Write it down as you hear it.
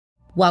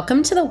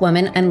Welcome to the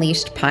Woman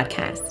Unleashed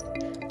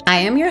podcast. I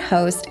am your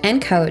host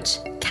and coach,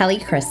 Kelly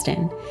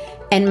Kristen,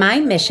 and my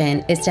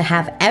mission is to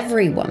have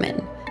every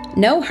woman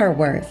know her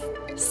worth,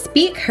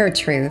 speak her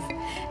truth,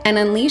 and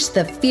unleash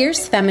the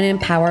fierce feminine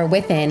power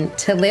within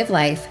to live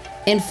life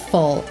in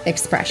full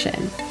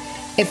expression.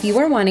 If you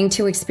are wanting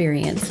to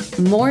experience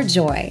more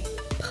joy,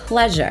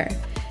 pleasure,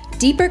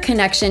 deeper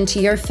connection to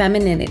your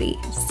femininity,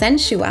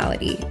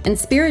 sensuality, and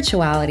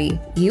spirituality,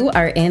 you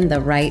are in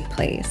the right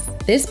place.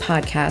 This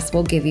podcast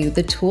will give you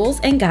the tools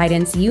and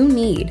guidance you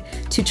need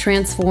to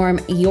transform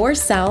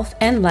yourself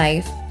and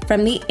life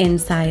from the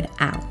inside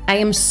out. I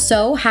am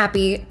so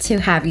happy to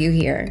have you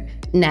here.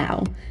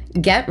 Now,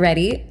 get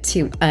ready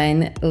to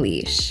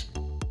unleash.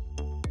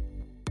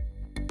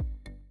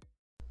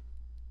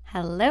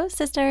 Hello,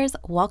 sisters.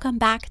 Welcome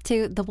back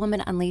to the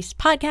Woman Unleashed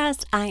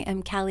podcast. I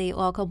am Kelly.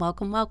 Welcome,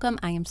 welcome, welcome.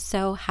 I am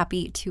so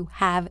happy to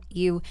have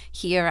you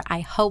here.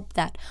 I hope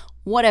that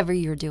whatever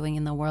you're doing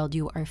in the world,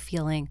 you are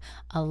feeling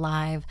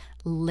alive,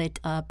 lit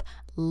up,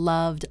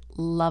 loved,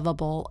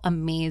 lovable,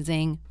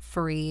 amazing,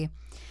 free.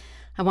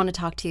 I want to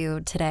talk to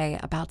you today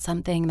about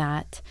something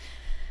that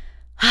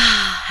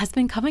has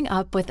been coming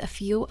up with a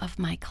few of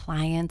my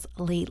clients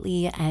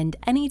lately. And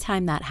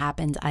anytime that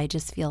happens, I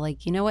just feel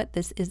like, you know what?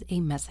 This is a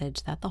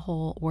message that the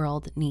whole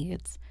world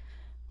needs.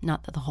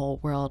 Not that the whole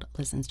world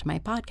listens to my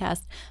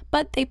podcast,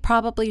 but they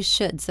probably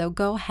should. So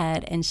go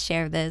ahead and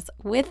share this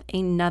with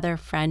another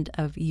friend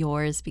of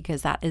yours,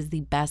 because that is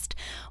the best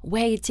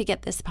way to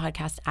get this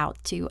podcast out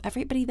to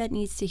everybody that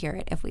needs to hear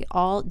it. If we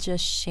all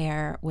just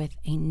share with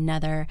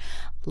another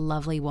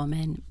lovely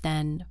woman,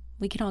 then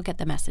we can all get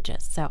the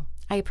messages. So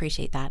I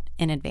appreciate that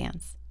in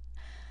advance.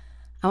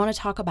 I want to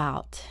talk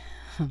about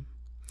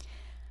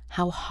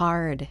how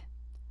hard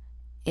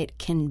it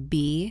can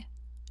be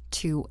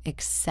to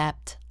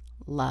accept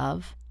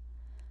love,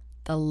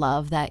 the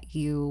love that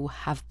you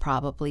have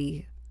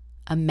probably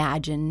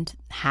imagined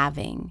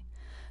having,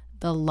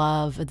 the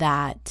love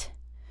that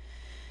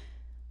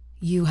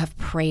you have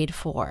prayed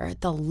for,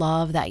 the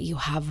love that you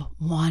have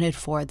wanted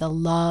for, the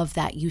love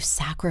that you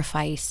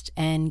sacrificed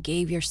and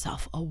gave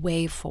yourself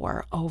away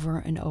for over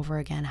and over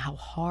again. How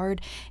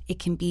hard it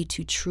can be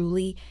to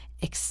truly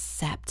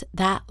accept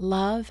that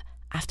love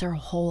after a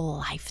whole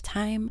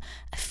lifetime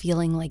of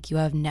feeling like you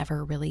have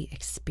never really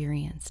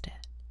experienced it.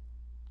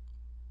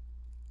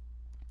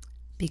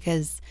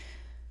 Because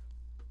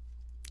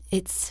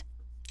it's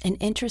an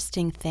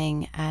interesting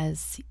thing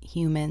as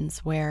humans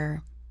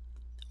where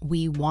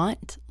we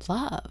want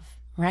love,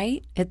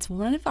 right? It's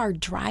one of our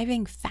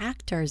driving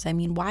factors. I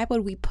mean, why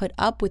would we put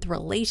up with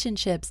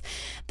relationships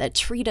that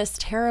treat us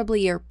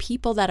terribly or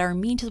people that are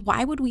mean to us?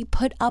 Why would we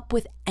put up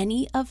with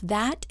any of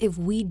that if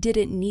we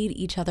didn't need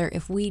each other,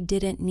 if we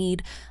didn't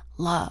need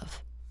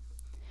love?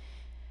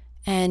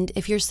 And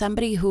if you're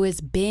somebody who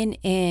has been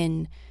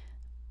in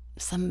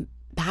some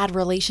bad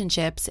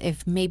relationships,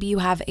 if maybe you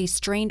have a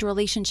strained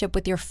relationship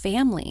with your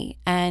family,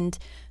 and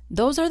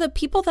those are the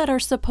people that are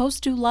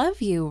supposed to love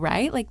you,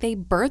 right? Like, they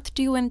birthed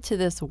you into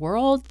this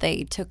world.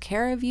 They took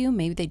care of you.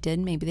 Maybe they did,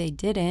 maybe they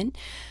didn't.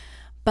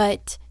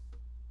 But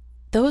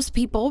those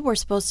people were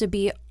supposed to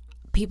be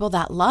people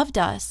that loved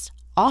us.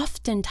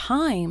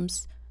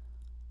 Oftentimes,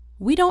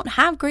 we don't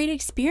have great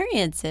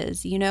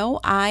experiences. You know,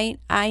 I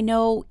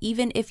know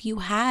even if you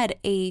had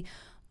a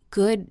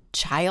good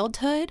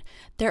childhood,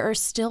 there are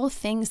still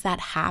things that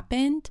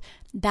happened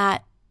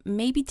that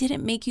maybe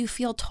didn't make you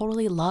feel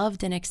totally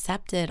loved and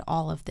accepted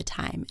all of the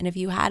time. And if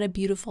you had a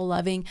beautiful,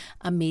 loving,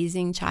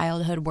 amazing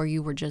childhood where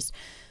you were just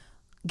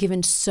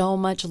given so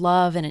much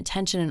love and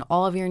attention and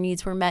all of your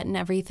needs were met and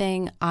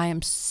everything, I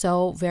am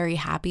so very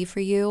happy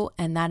for you.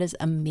 And that is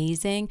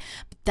amazing.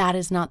 But that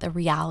is not the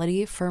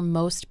reality for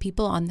most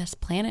people on this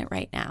planet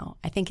right now.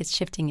 I think it's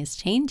shifting, is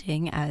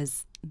changing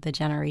as the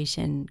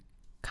generation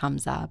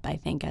comes up. I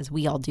think as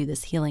we all do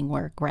this healing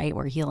work, right?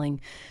 We're healing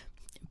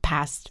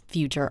past,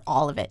 future,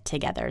 all of it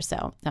together.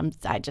 So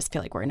I just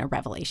feel like we're in a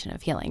revelation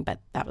of healing, but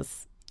that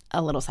was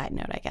a little side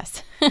note, I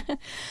guess.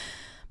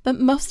 But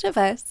most of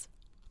us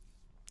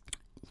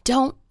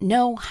don't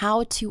know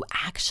how to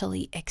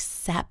actually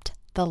accept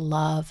the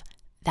love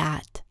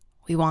that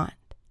we want,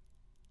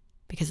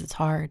 because it's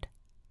hard,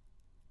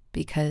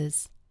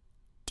 because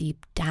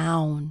deep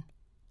down,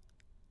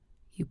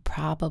 you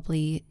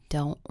probably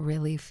don't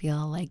really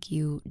feel like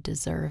you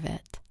deserve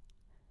it.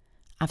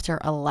 After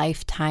a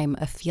lifetime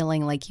of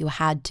feeling like you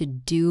had to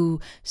do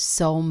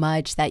so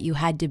much, that you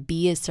had to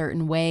be a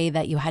certain way,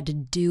 that you had to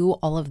do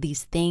all of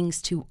these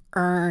things to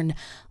earn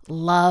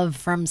love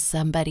from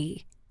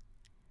somebody,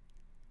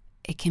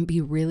 it can be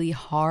really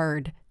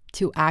hard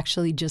to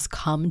actually just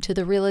come to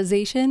the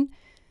realization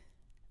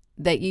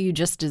that you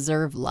just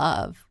deserve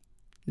love,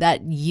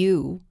 that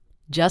you,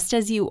 just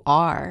as you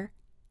are,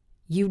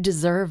 you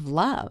deserve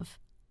love.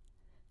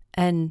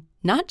 And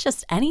not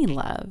just any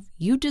love.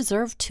 You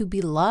deserve to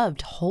be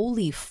loved,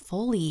 wholly,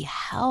 fully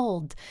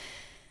held,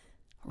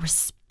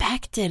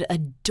 respected,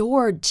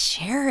 adored,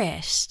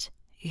 cherished.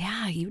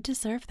 Yeah, you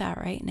deserve that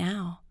right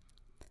now.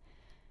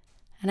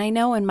 And I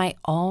know in my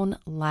own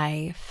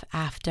life,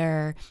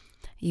 after,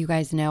 You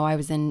guys know I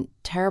was in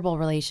terrible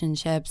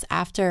relationships.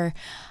 After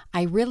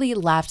I really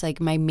left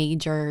like my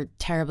major,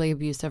 terribly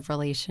abusive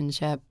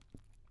relationship,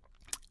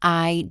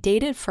 I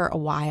dated for a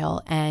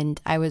while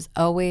and I was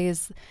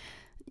always,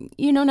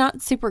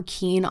 not super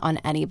keen on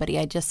anybody.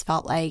 I just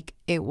felt like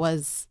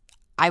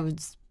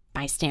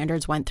my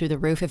standards went through the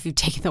roof. If you've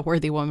taken the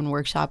Worthy Woman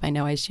workshop, I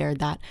know I shared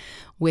that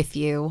with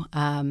you,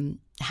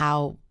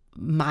 how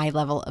my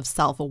level of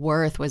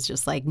self-worth was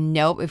just like,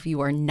 nope, if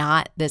you are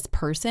not this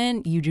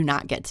person, you do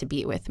not get to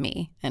be with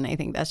me. And I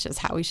think that's just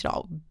how we should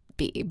all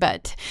be.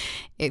 But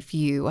if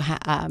you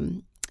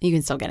you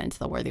can still get into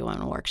the Worthy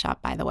Woman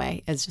workshop, by the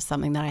way. It's just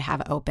something that I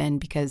have open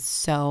because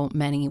so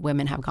many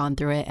women have gone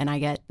through it and I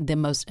get the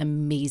most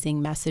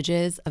amazing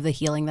messages of the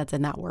healing that's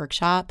in that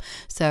workshop.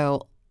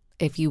 So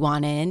if you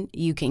want in,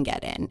 you can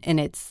get in and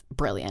it's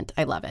brilliant.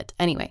 I love it.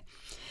 Anyway,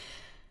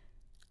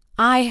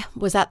 I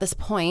was at this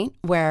point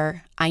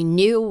where I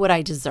knew what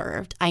I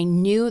deserved. I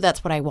knew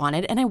that's what I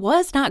wanted and I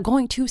was not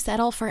going to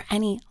settle for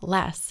any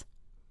less.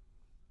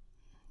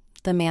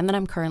 The man that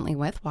I'm currently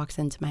with walks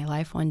into my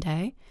life one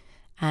day.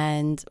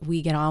 And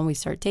we get on, we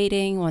start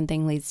dating, one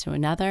thing leads to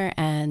another,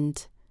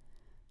 and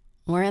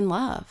we're in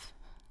love.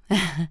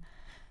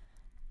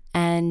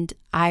 And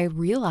I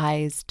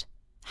realized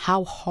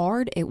how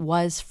hard it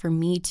was for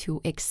me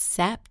to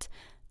accept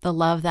the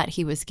love that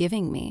he was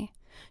giving me,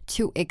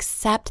 to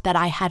accept that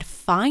I had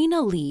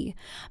finally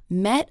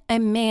met a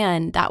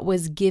man that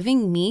was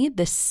giving me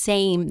the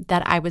same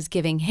that I was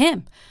giving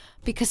him.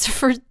 Because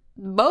for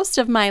most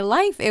of my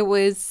life, it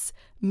was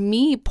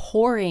me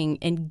pouring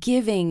and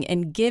giving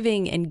and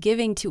giving and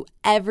giving to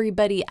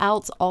everybody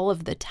else all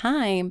of the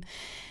time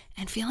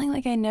and feeling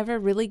like I never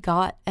really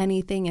got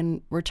anything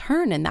in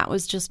return. And that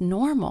was just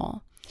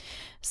normal.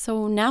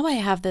 So now I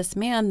have this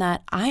man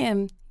that I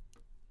am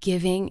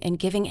giving and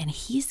giving and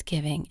he's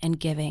giving and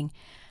giving.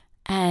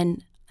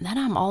 And then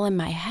I'm all in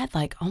my head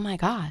like, oh my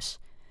gosh,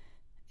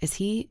 is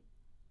he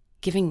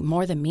giving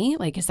more than me?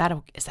 Like, is that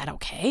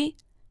okay?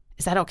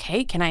 Is that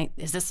okay?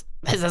 Is this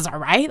all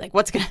right? Like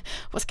what's going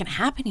to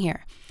happen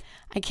here?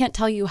 I can't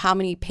tell you how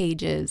many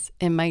pages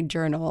in my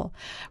journal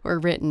were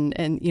written.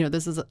 And,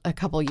 this is a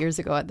couple years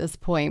ago at this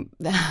point,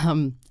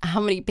 how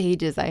many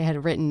pages I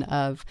had written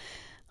of,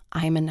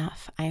 I am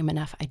enough. I am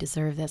enough. I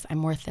deserve this.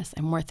 I'm worth this.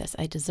 I'm worth this.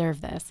 I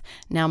deserve this.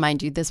 Now,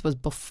 mind you, this was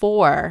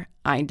before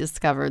I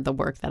discovered the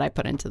work that I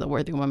put into the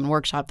Worthy Woman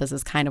workshop. This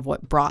is kind of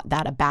what brought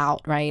that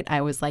about, right?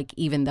 I was like,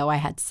 even though I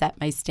had set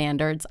my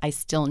standards, I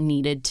still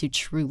needed to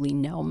truly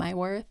know my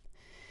worth.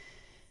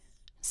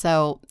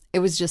 So it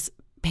was just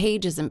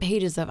pages and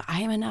pages of, I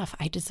am enough.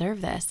 I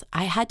deserve this.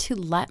 I had to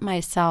let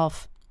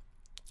myself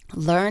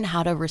learn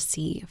how to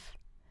receive.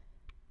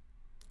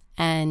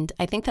 And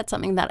I think that's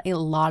something that a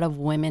lot of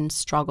women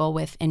struggle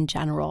with in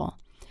general.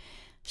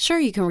 Sure,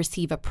 you can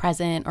receive a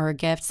present or a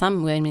gift.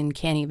 Some women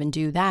can't even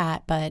do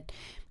that, but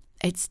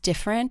it's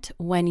different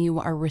when you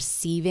are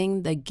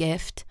receiving the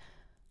gift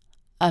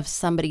of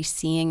somebody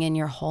seeing in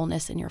your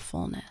wholeness and your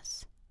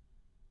fullness.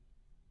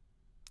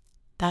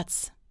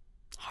 That's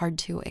hard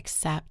to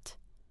accept.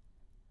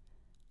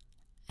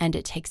 And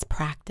it takes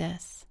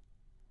practice.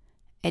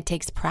 It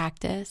takes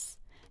practice.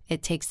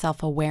 It takes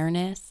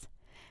self-awareness.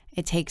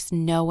 It takes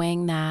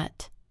knowing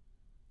that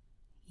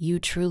you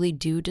truly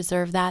do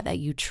deserve that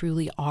you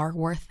truly are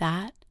worth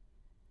that.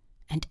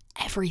 And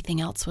everything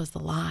else was the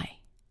lie.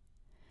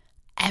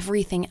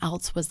 Everything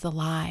else was the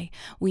lie.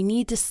 We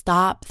need to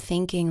stop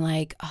thinking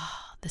like, oh,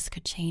 this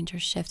could change or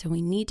shift. And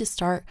we need to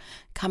start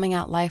coming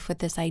at life with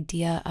this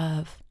idea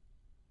of,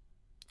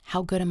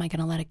 how good am I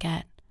going to let it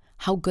get?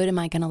 How good am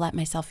I going to let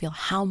myself feel?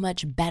 How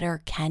much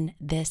better can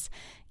this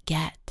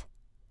get?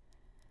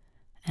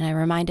 And I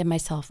reminded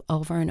myself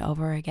over and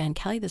over again,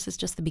 Kelly, this is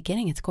just the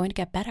beginning. It's going to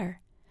get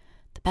better.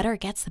 The better it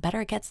gets, the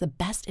better it gets. The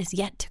best is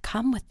yet to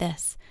come with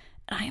this.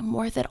 And I am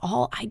worth it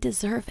all. I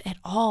deserve it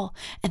all.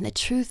 And the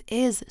truth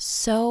is,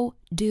 so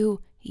do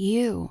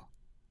you.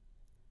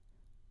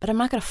 But I'm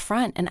not going to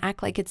front and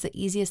act like it's the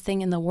easiest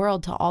thing in the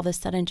world to all of a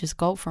sudden just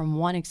go from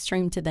one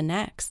extreme to the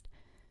next.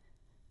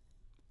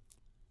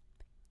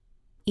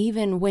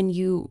 Even when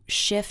you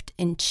shift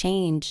and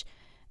change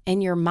in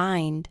your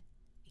mind,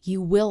 you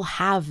will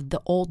have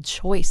the old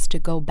choice to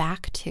go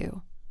back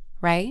to,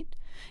 right?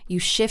 You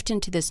shift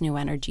into this new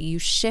energy. You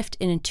shift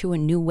into a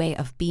new way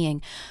of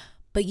being,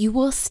 but you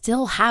will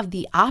still have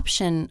the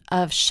option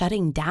of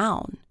shutting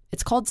down.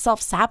 It's called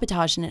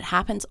self-sabotage, and it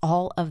happens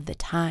all of the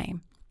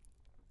time.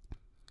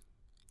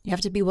 You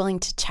have to be willing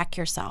to check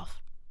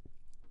yourself.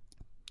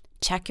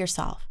 Check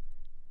yourself.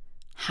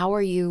 How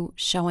are you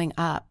showing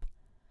up?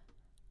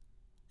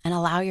 And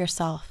allow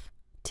yourself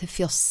to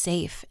feel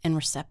safe in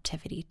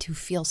receptivity, to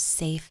feel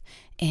safe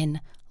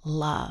in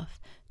love,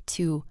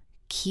 to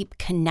keep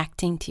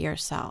connecting to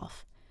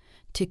yourself,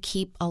 to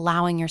keep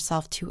allowing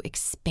yourself to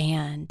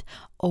expand,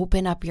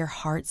 open up your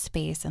heart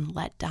space and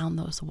let down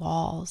those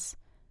walls.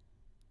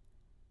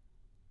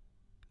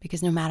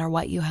 Because no matter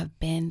what you have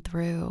been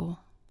through,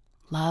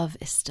 love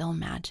is still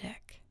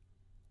magic.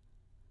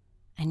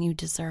 And you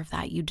deserve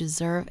that. You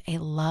deserve a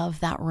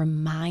love that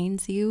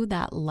reminds you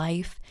that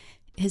life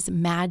is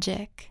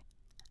magic.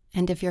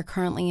 And if you're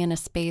currently in a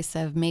space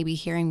of maybe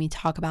hearing me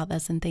talk about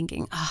this and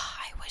thinking, oh,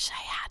 I wish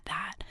I had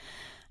that.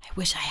 I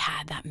wish I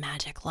had that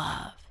magic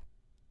love.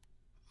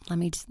 Let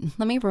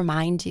me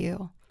remind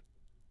you,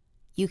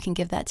 you can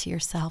give that to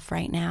yourself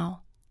right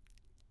now.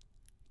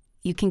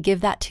 You can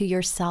give that to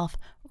yourself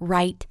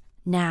right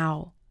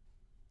now.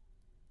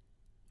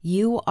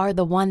 You are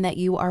the one that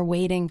you are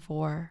waiting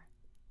for.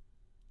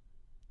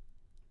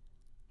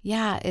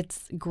 Yeah,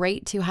 it's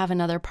great to have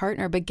another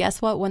partner, but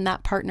guess what? When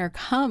that partner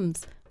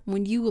comes,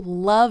 when you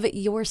love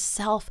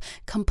yourself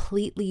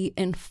completely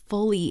and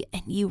fully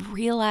and you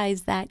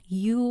realize that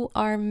you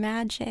are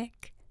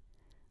magic,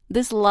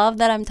 this love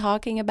that I'm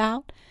talking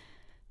about,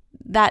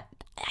 that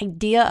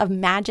idea of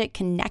magic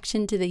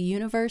connection to the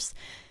universe,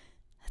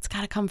 it's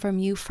got to come from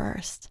you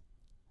first.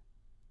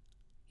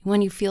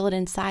 When you feel it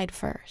inside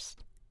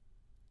first,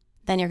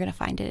 then you're going to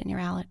find it in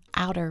your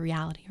outer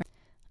reality.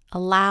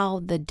 Allow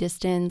the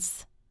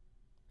distance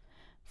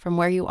from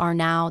where you are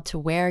now to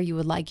where you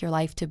would like your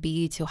life to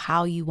be, to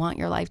how you want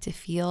your life to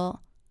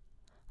feel.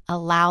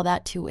 Allow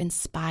that to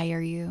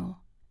inspire you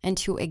and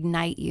to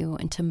ignite you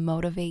and to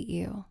motivate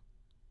you.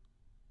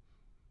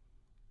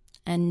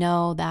 And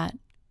know that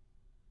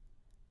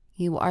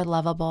you are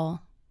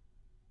lovable.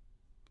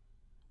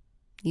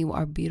 You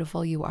are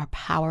beautiful. You are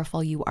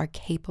powerful. You are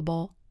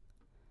capable.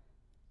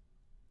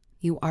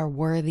 You are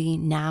worthy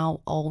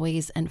now,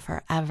 always, and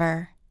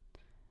forever.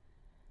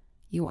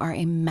 You are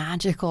a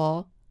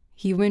magical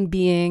human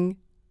being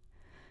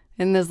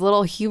in this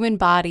little human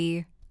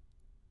body.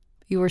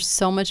 You are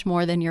so much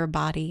more than your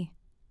body.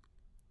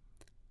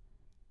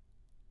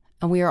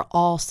 And we are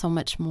all so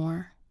much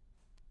more.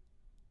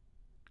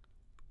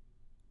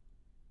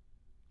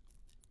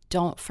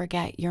 Don't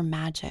forget your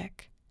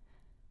magic.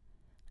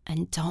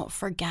 And don't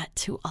forget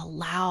to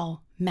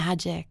allow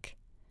magic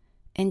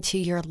into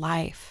your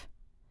life.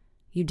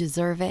 You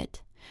deserve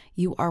it.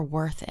 You are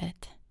worth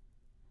it.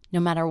 No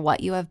matter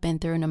what you have been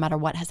through, no matter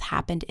what has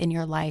happened in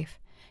your life,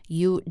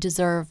 you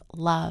deserve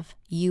love.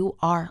 You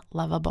are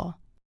lovable.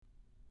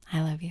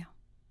 I love you.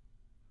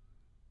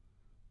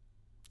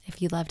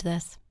 If you loved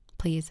this,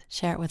 please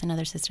share it with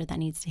another sister that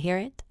needs to hear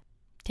it.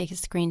 Take a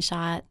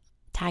screenshot,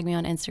 tag me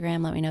on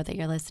Instagram, let me know that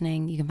you're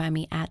listening. You can find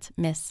me at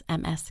Miss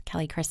MS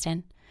Kelly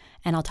Kristen,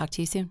 and I'll talk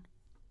to you soon.